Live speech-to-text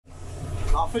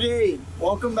Day.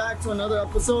 Welcome back to another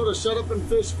episode of Shut Up and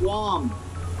Fish Guam.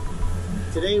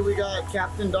 Today we got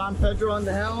Captain Don Pedro on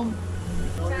the helm.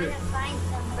 I'm trying to find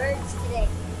some birds today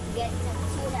to get some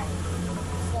tuna.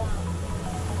 So,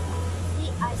 see,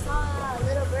 I saw a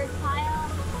little bird pile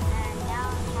and now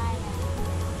I'm trying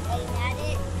to aim at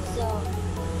it. So,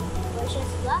 wish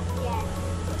us luck and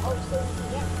hopefully we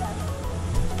can get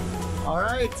some.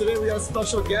 Alright, today we got a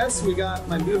special guest. We got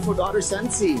my beautiful daughter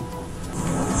Sensi.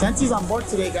 Sensi's on board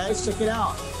today, guys. Check it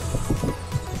out.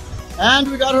 And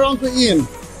we got her Uncle Ian.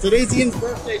 Today's Ian's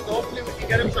birthday, so hopefully we can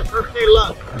get him some birthday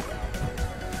luck.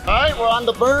 Alright, we're on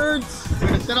the birds. We're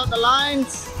gonna set out the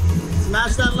lines.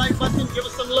 Smash that like button, give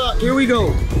us some luck. Here we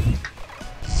go.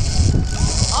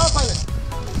 Autopilot.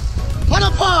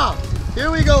 Panapa! Here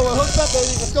we go. We're hooked up,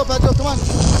 baby. Let's go, Pedro. Come on.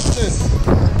 What's this?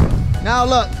 Now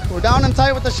look, we're down and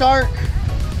tight with the shark.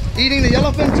 Eating the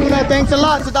yellowfin tuna. Thanks a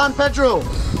lot to Don Pedro.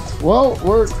 Well,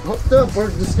 we're hooked up.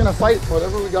 We're just gonna fight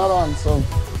whatever we got on. So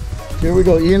here we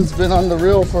go. Ian's been on the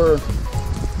reel for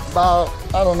about,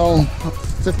 I don't know,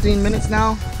 15 minutes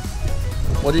now.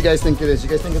 What do you guys think it is? You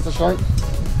guys think it's a shark?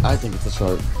 I think it's a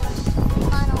shark. Come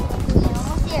on, Uncle Ian.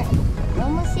 Almost here. We're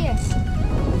almost here.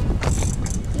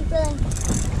 Keep reeling.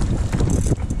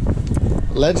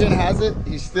 Legend has it,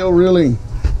 he's still reeling.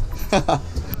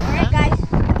 Alright guys,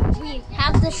 we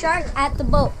have the shark at the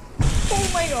boat. Oh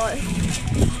my god.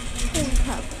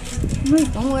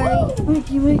 Don't worry.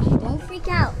 Don't freak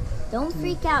out. Don't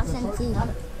freak out, Sensi. We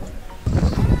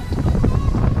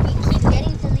keep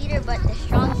getting to leader, but the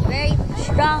shark's very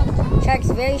strong.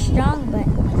 Shark's very strong, but...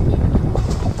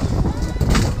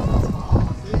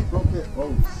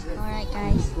 Alright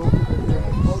guys.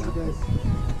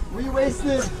 We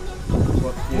wasted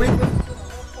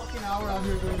fucking hour out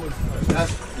here doing this.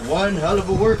 That's one hell of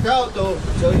a workout though,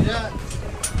 I'll tell you that.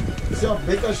 You see how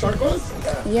big that shark was?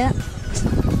 Yeah.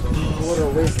 What a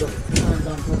waste of time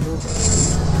down Pedro.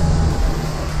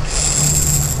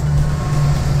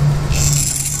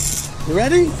 You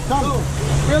ready? Come. Go.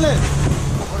 Reel it.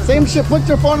 Same shit. Put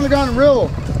your phone on the ground and reel.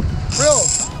 Reel.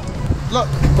 Look,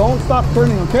 don't stop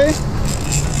turning, okay?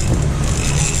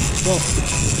 Go.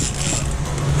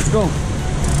 Let's go.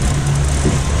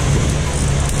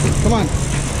 Come on.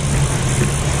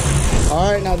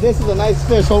 All right, now this is a nice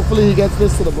fish. Hopefully he gets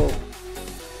this to the boat.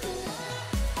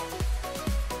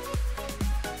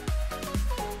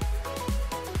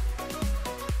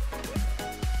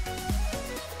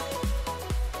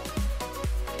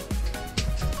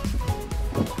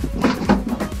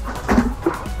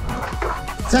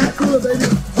 Tank cooler, baby.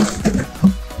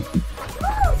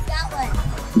 That one.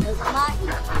 There's a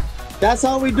mahi. That's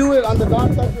how we do it on the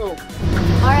Don Pedro.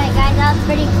 Alright guys, that was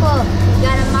pretty cool. We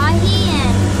got a mahi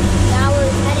and now we're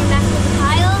heading back to the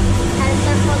pile. Had to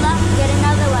circle up and get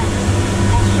another one.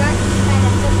 That shark kind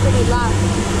of took pretty long.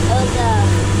 It was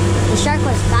the shark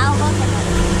was foul hook and it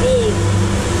was big.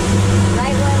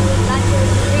 Right when we got to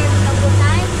the leader a couple of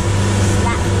times, we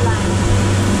slapped the line.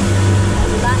 And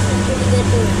we lost some pretty good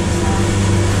doing it, so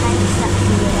kind of sucked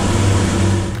to get it.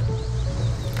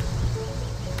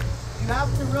 You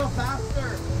have to reel faster.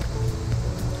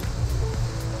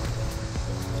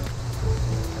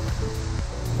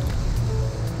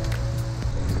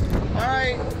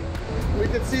 Alright, we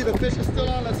can see the fish is still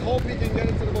on. Let's hope we can get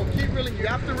it to the boat. Keep reeling. You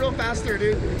have to reel faster,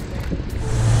 dude. Woo,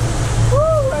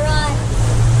 we're on.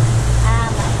 My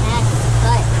hand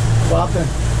cut. What happened?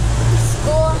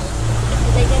 School,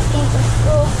 because I just came from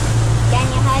school.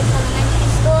 Daniel Heights Elementary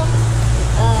School.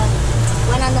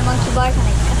 Went on the monkey bars and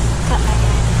I cut my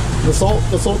hand. The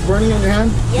salt's burning on your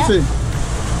hand? Yep. Let's see.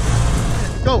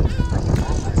 Go.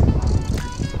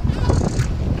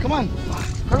 Come on.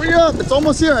 Hurry up. It's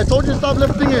almost here. I told you to stop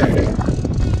lifting it.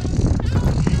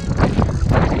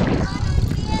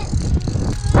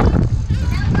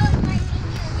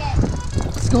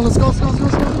 Let's go, let's go, let's go, let's go,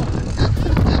 let's go.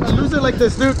 I lose it like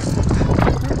this, dude.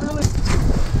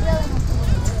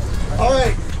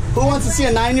 Alright, who wants to see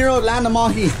a 9-year-old land a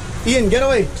mahi? Ian, get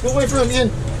away. Go away from him,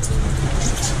 Ian.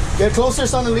 Get closer,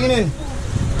 son, and lean in.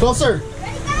 Closer.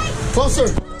 Ready, guys? Closer.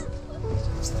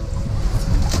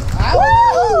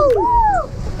 Woo!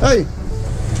 Hey,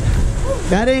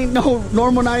 that ain't no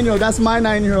normal 9-year-old. That's my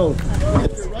 9-year-old.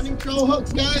 If you're running trail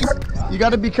hooks, guys, you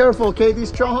got to be careful, okay?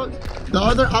 These trail hooks, the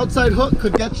other outside hook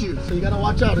could get you. So you got to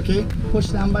watch out, okay? Push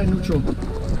standby neutral.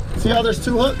 See how there's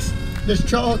 2 hooks? This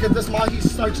trail hook, if this mahi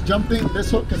starts jumping,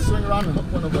 this hook can swing around and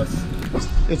hook one of us.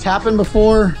 It's happened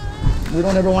before. We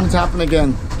don't ever want it to happen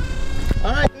again.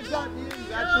 All right, good job, Ian.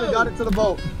 You actually got it to the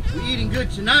boat. We eating good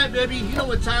tonight, baby. You know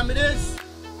what time it is.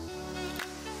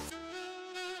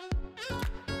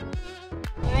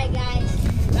 Alright guys,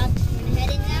 we're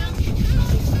heading now. We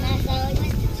smashed our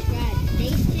element.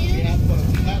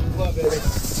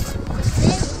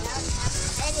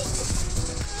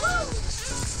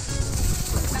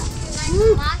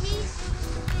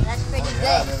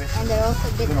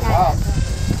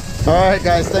 Alright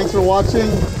guys, thanks for watching.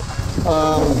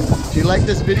 If you like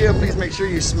this video, please make sure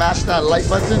you smash that like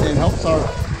button. It helps our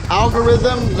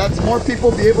algorithm, lets more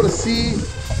people be able to see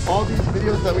all these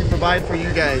videos that we provide for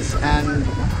you guys. And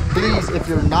please, if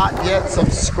you're not yet,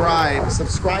 subscribe.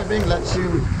 Subscribing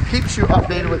keeps you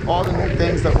updated with all the new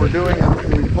things that we're doing,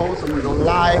 everything we post, when we go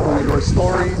live, when we go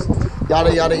stories,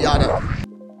 yada yada yada.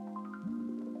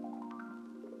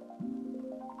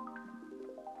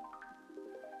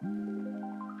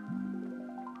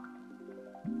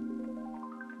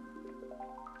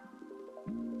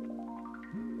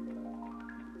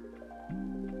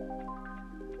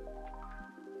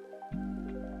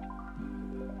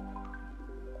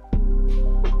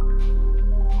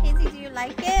 Sensi, do you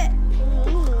like it?